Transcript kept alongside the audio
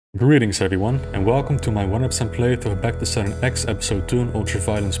Greetings everyone, and welcome to my 100% playthrough of BTSX episode 2 on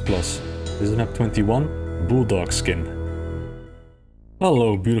Ultraviolence Plus. This is MAP21, Bulldog skin.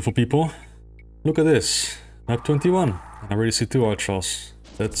 Hello beautiful people, look at this, MAP21, and I already see 2 archers.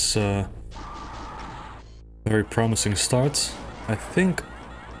 That's a very promising start, I think.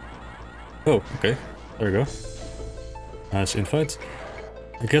 Oh, okay, there we go. Nice invite.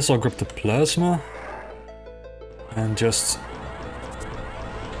 I guess I'll grab the plasma and just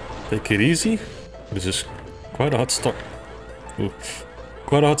take it easy. This is quite a hot start. Ooh.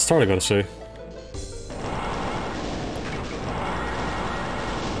 Quite a hot start, I gotta say.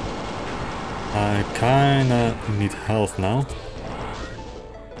 I kinda need health now.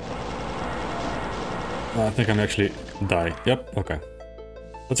 I think I'm actually die. Yep, okay.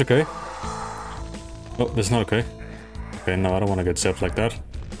 That's okay. Oh, that's not okay. Okay, no, I don't want to get zapped like that.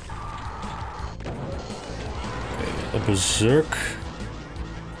 Okay, a berserk.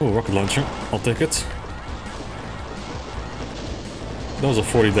 Oh, rocket launcher. I'll take it. That was a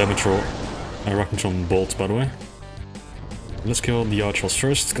 40 damage roll. A rocket launcher on bolt, by the way. Let's kill the archers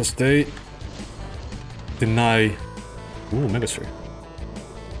first, because they deny... Ooh, Megasphere.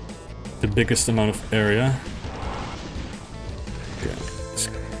 The biggest amount of area. Okay. It's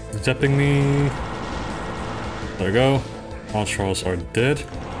zapping me. There we go. Archers are dead.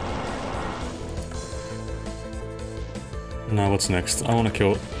 Now what's next? I want to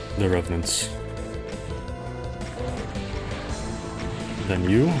kill the revenants. Then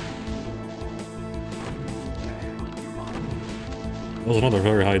you. That was another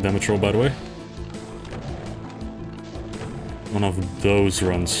very high damage roll, by the way. One of those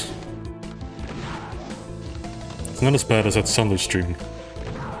runs. It's not as bad as that Thunder stream.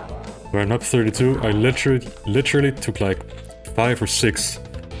 Where in MAP32 I literally took like 5 or 6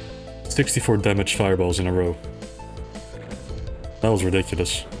 64 damage fireballs in a row. That was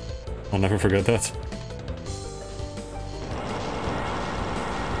ridiculous. I'll never forget that.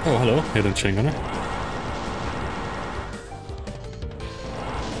 Oh, hello, hidden chain gunner.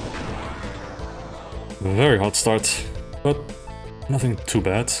 Very hot start, but nothing too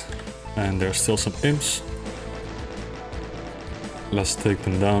bad. And there's still some imps. Let's take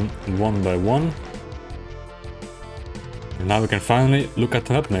them down one by one. And now we can finally look at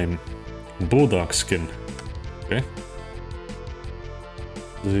the map name. Bulldog skin. Okay.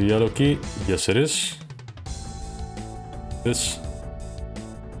 The yellow key? Yes it is. This.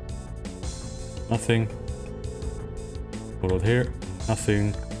 Nothing. What about here?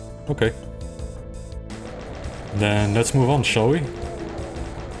 Nothing. Okay. Then let's move on, shall we?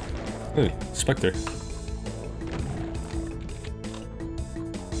 Hey, Spectre.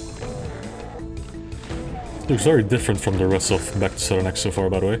 Looks very different from the rest of BTSX so far,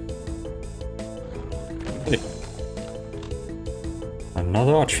 by the way. Hey.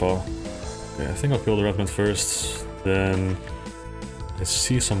 Another archfall. Okay, I think I'll kill the revenant first. Then I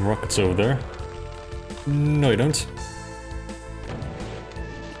see some rockets over there. No, you don't.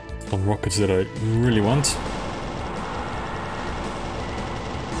 Some rockets that I really want.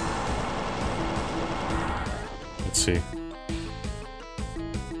 Let's see.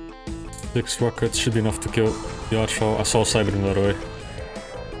 6 rockets should be enough to kill the archfall. I saw Cyberbeam, by the way.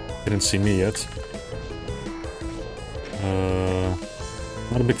 Didn't see me yet.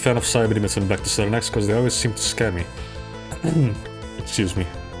 Not a big fan of Cyberbeam in BTSX because they always seem to scare me. Excuse me.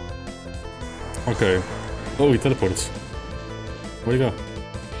 Okay. Oh, he teleported. Where'd he go?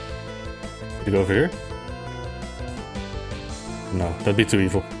 Did he go over here? No, that'd be too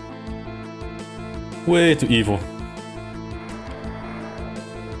evil. Way too evil.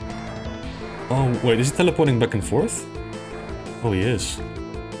 Oh, wait, is he teleporting back and forth? Oh, he is.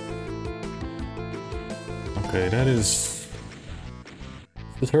 Okay, that is...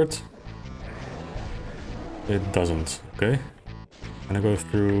 Does it hurt? It doesn't. Okay. Can I go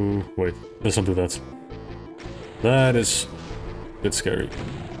through... Wait, let's not do that. That is a bit scary.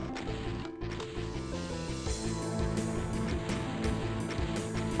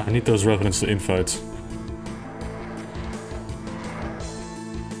 I need those revenants to infight.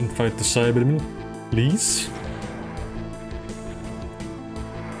 Invite the Cyberman, please.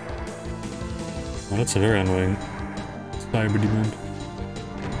 Oh, that's a very annoying Cyberman.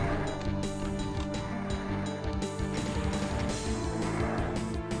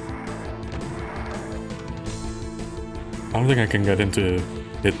 I don't think I can get him to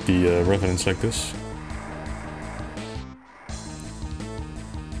hit the revenants like this.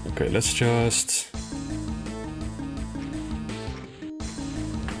 Okay, let's just...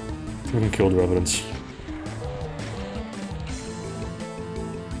 We can kill the revenants.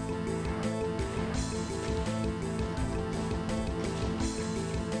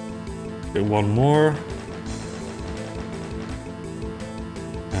 Okay, one more.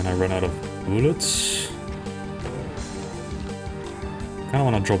 And I run out of bullets. Kinda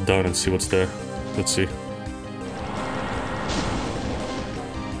wanna drop down and see what's there. Let's see.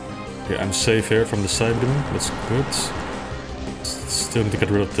 Okay, I'm safe here from the Cyberman. That's good. Still need to get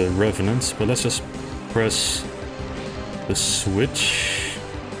rid of the Revenants, but let's just press the switch.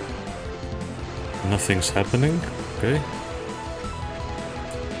 Nothing's happening. Okay.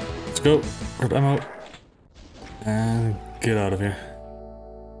 Let's go. Grab ammo. And get out of here.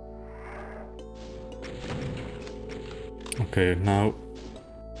 Okay, now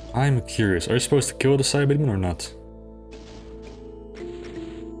I'm curious. Are you supposed to kill the Cyberman or not?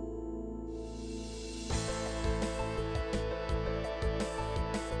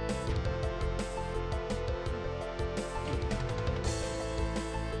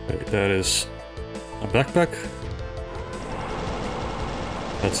 Okay, that is a backpack.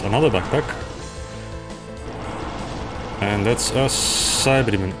 That's another backpack. And that's a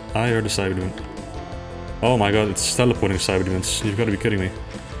Cyberman. I heard a Cyberman. Oh my god, it's teleporting Cyberdemons. You've got to be kidding me.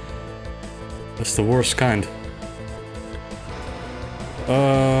 That's the worst kind.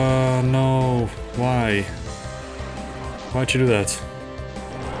 No. Why? Why'd you do that?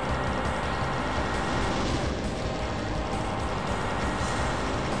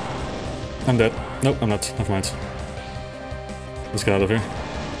 I'm dead. Nope, I'm not. Never mind. Let's get out of here.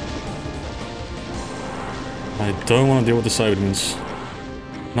 I don't want to deal with the Cyberdemons.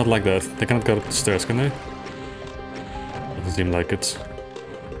 Not like that. They cannot go up the stairs, can they? Doesn't seem like it.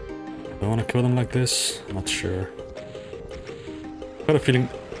 Do I want to kill them like this? Not sure. Got a feeling...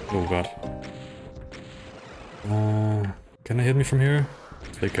 Oh god. Can they hit me from here?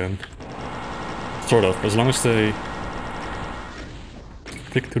 They can. Sort of. As long as they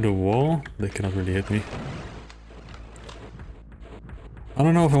stick to the wall, they cannot really hit me. I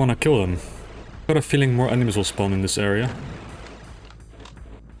don't know if I want to kill them. Got a feeling more enemies will spawn in this area.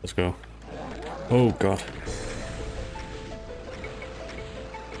 Let's go. Oh god.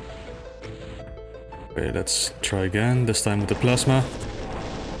 Okay, let's try again, this time with the plasma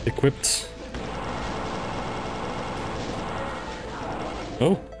equipped.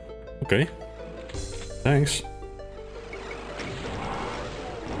 Oh, okay. Thanks.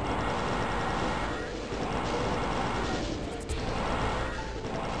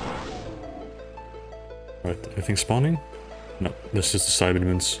 Right, everything spawning? No, this is the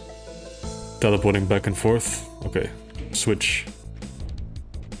Cyberdemons. Teleporting back and forth. Okay, switch.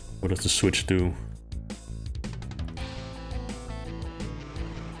 What does the switch do?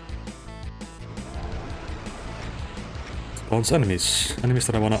 Spawns enemies. Enemies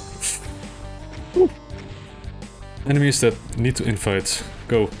that I wanna... Woo. Enemies that need to infight.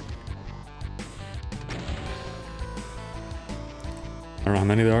 Go. I don't know how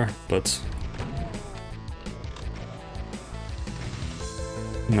many there are, but...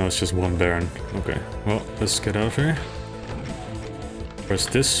 No, it's just one Baron. Okay, well, let's get out of here. Press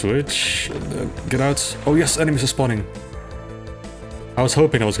this switch. Get out. Oh yes, enemies are spawning. I was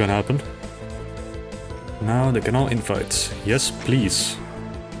hoping that was gonna happen. Now they can all infight. Yes, please.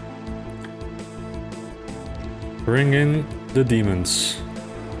 Bring in the demons.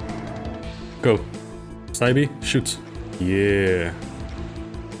 Go. Cyby, shoot. Yeah.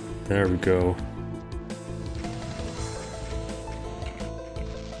 There we go.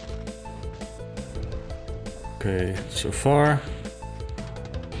 Okay, so far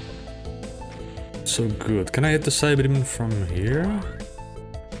so good. Can I hit the Cyberdemon from here?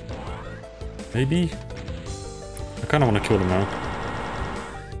 Maybe? I kinda wanna kill them now.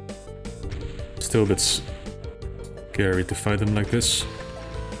 Still a bit scary to fight them like this.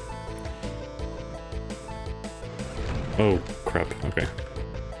 Oh crap, okay.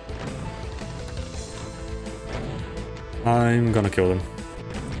 I'm gonna kill them.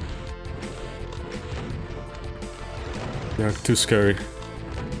 They're too scary.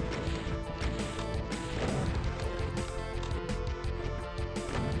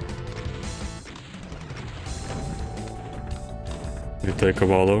 It'll take a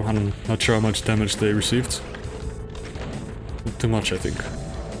while though. I'm not sure how much damage they received. Not too much, I think.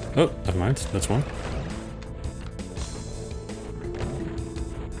 Oh, never mind. That's one.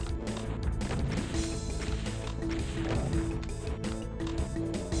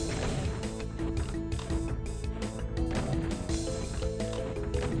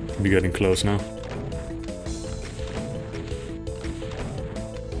 Be getting close now.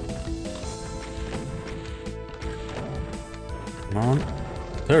 Come on.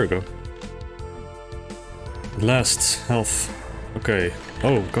 There we go. Last health. Okay.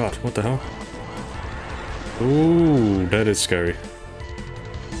 Oh god, what the hell? Ooh, that is scary.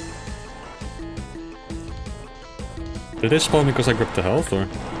 Did they spawn because I grabbed the health, or?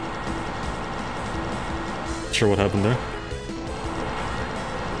 Not sure what happened there.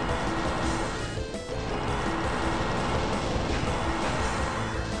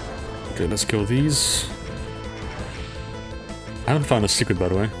 Okay, let's kill these. I haven't found a secret, by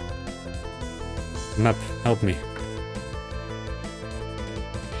the way. Map, help me.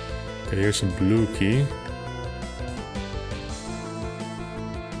 Okay, here's a blue key.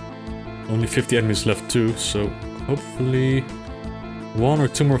 Only 50 enemies left too, so hopefully 1 or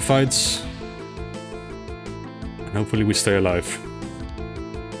 2 more fights. And hopefully we stay alive.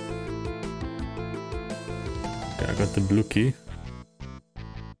 Okay, I got the blue key.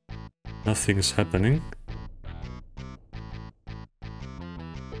 Nothing's happening.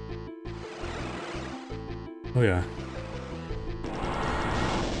 Oh yeah.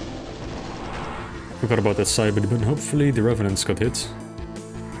 Forgot about that cyber demon. Hopefully the revenants got hit.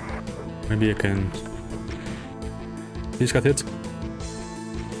 Maybe I can... These got hit?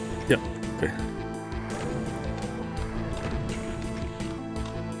 Yeah, okay.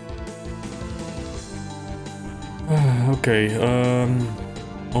 Okay,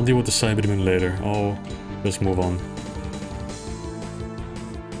 I'll deal with the cyber demon later. I'll just move on.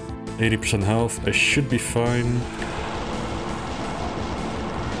 80% health, I should be fine.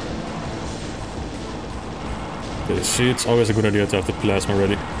 Okay, see, it's always a good idea to have the plasma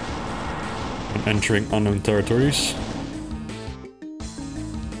ready when entering unknown territories.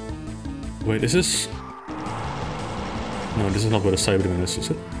 Wait, is this... No, this is not where the cyber demon is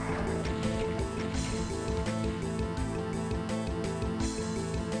it?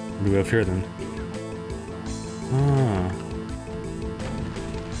 What do we have here then? Ah.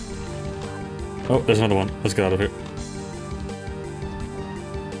 Oh, there's another one. Let's get out of here.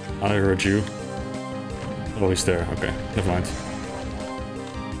 I heard you. Oh, he's there. Okay, never mind.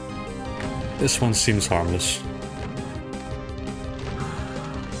 This one seems harmless.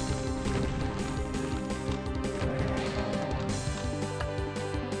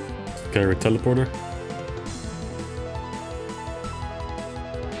 Carry a teleporter.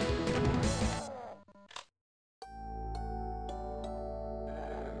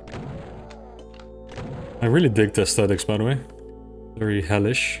 I really dig the aesthetics, by the way. Very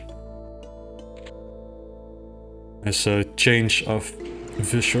hellish. As a change of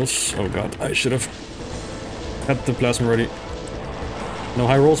visuals. Oh god, I should have had the plasma ready. No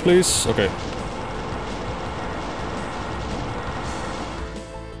high rolls, please. Okay.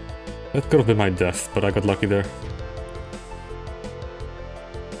 That could have been my death, but I got lucky there.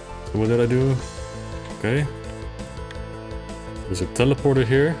 So what did I do? Okay. There's a teleporter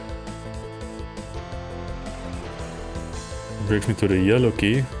here. Brings me to the yellow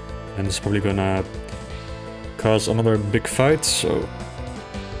key, and it's probably gonna cause another big fight, so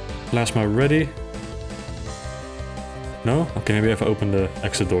plasma ready. No? Okay, maybe if I open the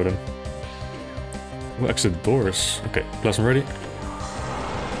exit door then. Oh, exit doors. Okay, plasma ready.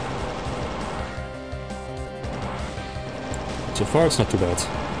 So far it's not too bad.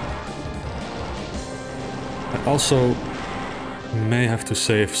 I also may have to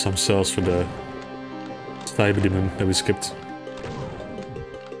save some cells for the cyber demon that we skipped.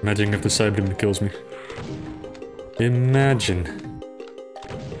 Imagine if the cyber demon kills me. Imagine.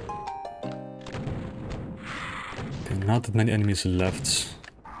 Okay, not that many enemies left.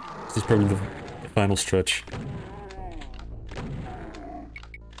 This is probably the final stretch.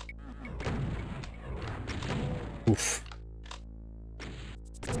 Oof.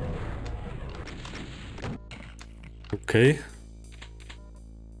 Okay.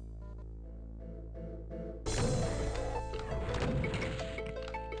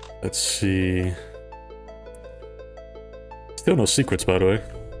 Let's see. Still no secrets, by the way.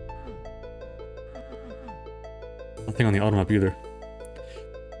 Nothing on the auto map either.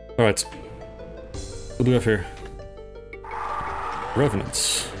 Alright. What do we have here?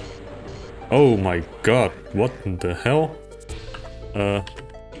 Revenants. Oh my god, what in the hell? Do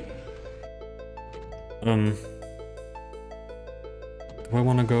I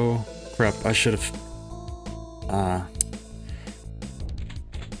wanna go? Crap, I should have...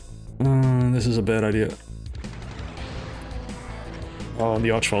 this is a bad idea. Oh, and the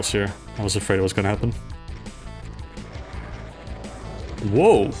archfile's here. I was afraid it was gonna happen.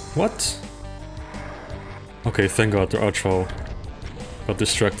 Whoa! What? Okay, thank god the archfile got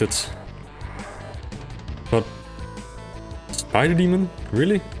distracted. But... Spider Demon?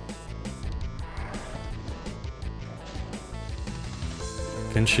 Really?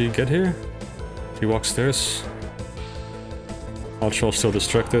 Can she get here? She walks stairs. Archfile's still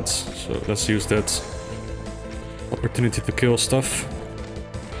distracted, so let's use that opportunity to kill stuff.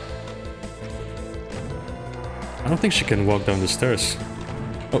 I don't think she can walk down the stairs.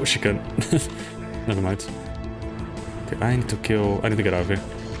 Oh, she can. Never mind. Okay, I need to get out of here.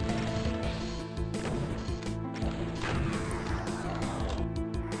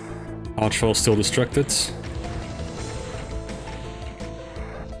 Archfall still distracted.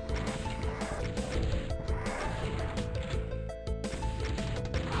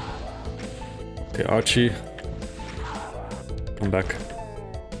 Okay, Archie. Come back.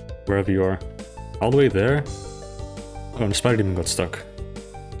 Wherever you are. All the way there? Oh, and the spider demon got stuck.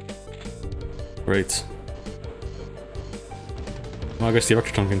 Great. Well, I guess the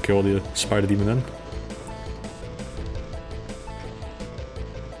Architron can kill the spider demon then.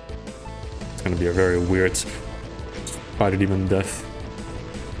 It's gonna be a very weird spider demon death.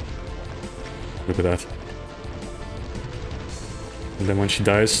 Look at that. And then when she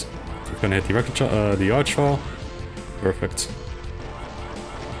dies, we're gonna hit the Archfall. Perfect.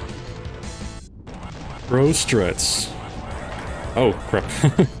 Bro strats. Oh, crap.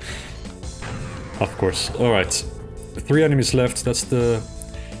 Of course. Alright. 3 enemies left. That's the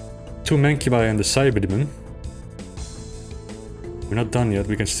 2 Mancubi and the Cyber Demon. We're not done yet.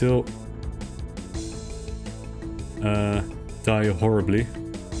 We can still die horribly.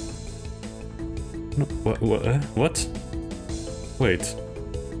 No, what? Wait.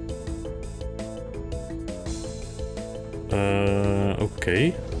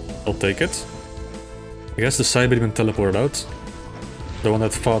 Okay. I'll take it. I guess the Cyber Demon teleported out. The one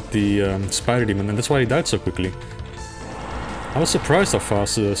that fought the Spider Demon, and that's why he died so quickly. I was surprised how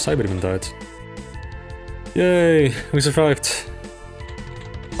fast the Cyber Demon died. Yay! We survived!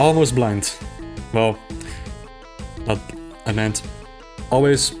 Almost blind. Well, I meant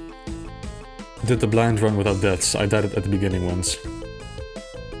always did the blind run without deaths. I died at the beginning once.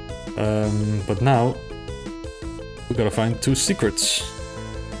 But now we gotta find 2 secrets.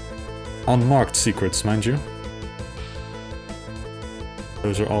 Unmarked secrets, mind you.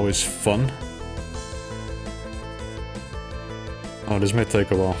 Those are always fun. Oh, this may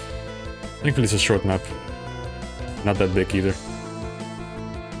take a while. Thankfully it's a short map. Not that big either.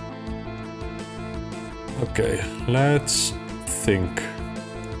 Okay, let's think.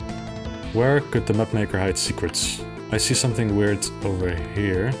 Where could the map maker hide secrets? I see something weird over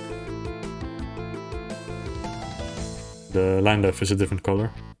here. The line left is a different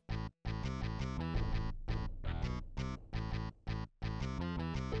color.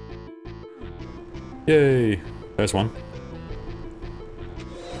 Yay! There's one.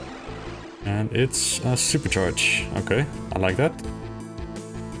 And it's a supercharge. Okay, I like that.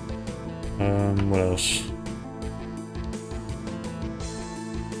 What else?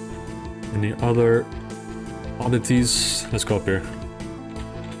 Any other oddities? Let's go up here.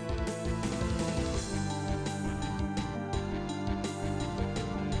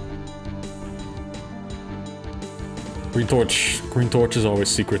 Green torch. Green torch is always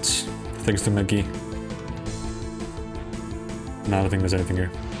secrets. Thanks to Maggie. No, I don't think there's anything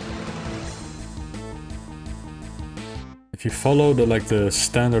here. If you follow the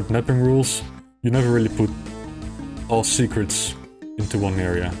standard mapping rules, you never really put all secrets into one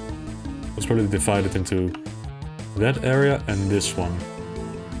area. It's probably divided into that area and this one.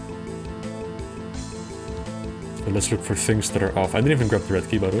 So let's look for things that are off. I didn't even grab the red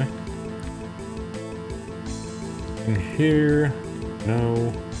key, by the way. In here,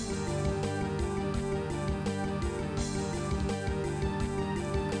 no.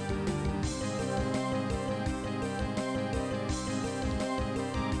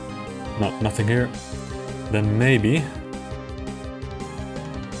 No, nothing here. Then maybe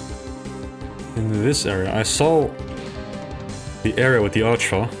in this area. I saw the area with the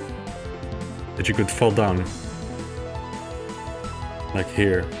archfall that you could fall down. Like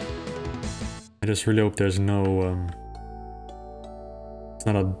here. I just really hope there's no it's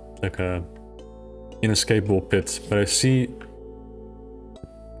not like a inescapable pit, but I see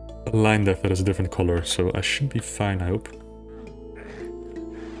a line there that is a different color, so I should be fine, I hope.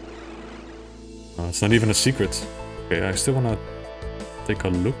 It's not even a secret. Okay, I still wanna take a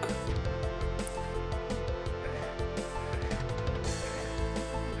look.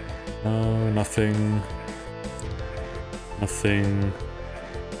 Nothing. Nothing.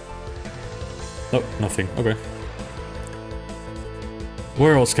 Oh, nothing. Okay.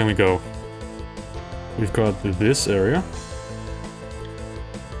 Where else can we go? We've got this area.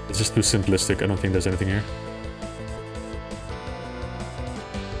 It's just too simplistic. I don't think there's anything here.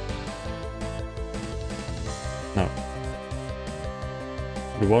 No.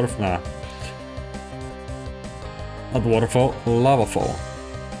 The waterfall? Nah. Not the waterfall, lava fall.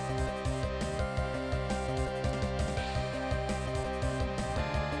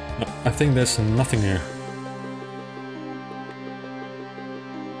 No, I think there's nothing here.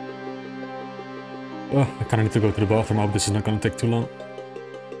 Oh, I kinda need to go to the bathroom. I hope this is not gonna take too long.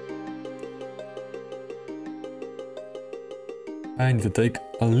 I need to take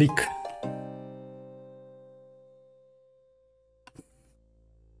a leak.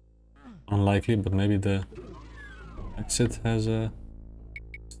 Unlikely, but maybe the exit has a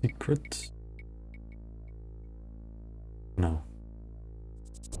secret? No.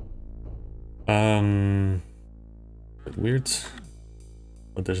 Bit weird.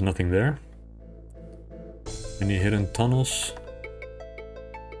 But there's nothing there. Any hidden tunnels?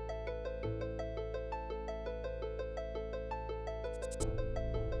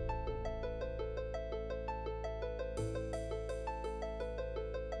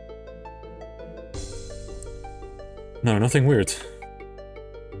 No, nothing weird.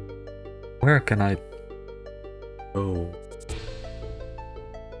 Where can I go?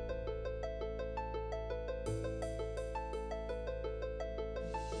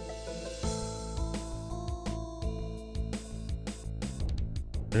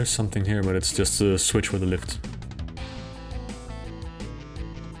 There's something here, but it's just a switch with a lift.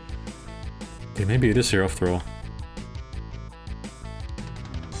 Okay, maybe it is here after all.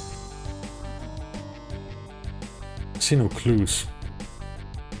 I see no clues.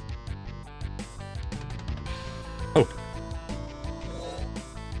 Oh!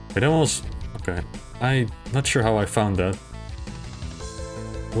 It almost... okay. I'm not sure how I found that.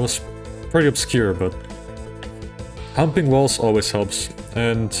 It was pretty obscure, but... humping walls always helps.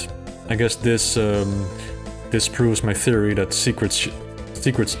 And I guess this disproves my theory that secrets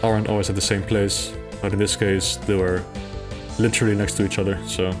aren't always at the same place, but in this case they were literally next to each other.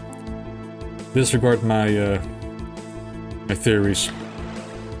 So disregard my my theories.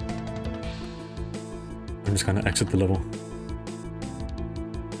 I'm just gonna exit the level.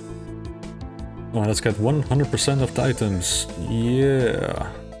 Oh, let's get 100% of the items.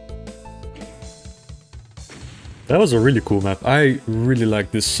 Yeah. That was a really cool map. I really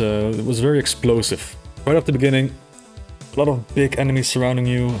like this. It was very explosive. Right at the beginning, a lot of big enemies surrounding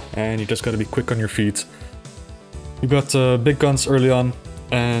you, and you just gotta be quick on your feet. You got big guns early on,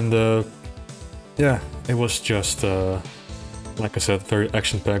 and yeah, it was just, like I said, very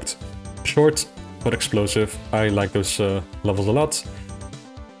action-packed. Short, but explosive. I like those levels a lot.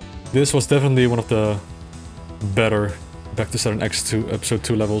 This was definitely one of the better Back to Saturn X2 Episode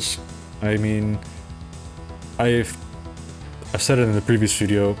 2 levels. I mean... I've said it in the previous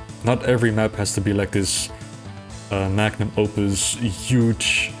video, not every map has to be like this magnum opus,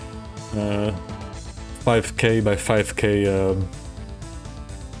 huge 5k by 5k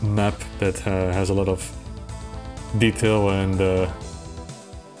map that has a lot of detail and,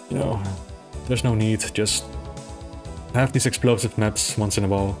 you know, there's no need, just have these explosive maps once in a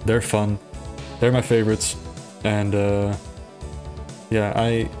while. They're fun, they're my favorites, and yeah,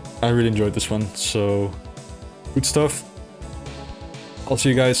 I really enjoyed this one, so... good stuff. I'll see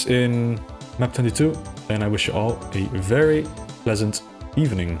you guys in map 22, and I wish you all a very pleasant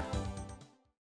evening.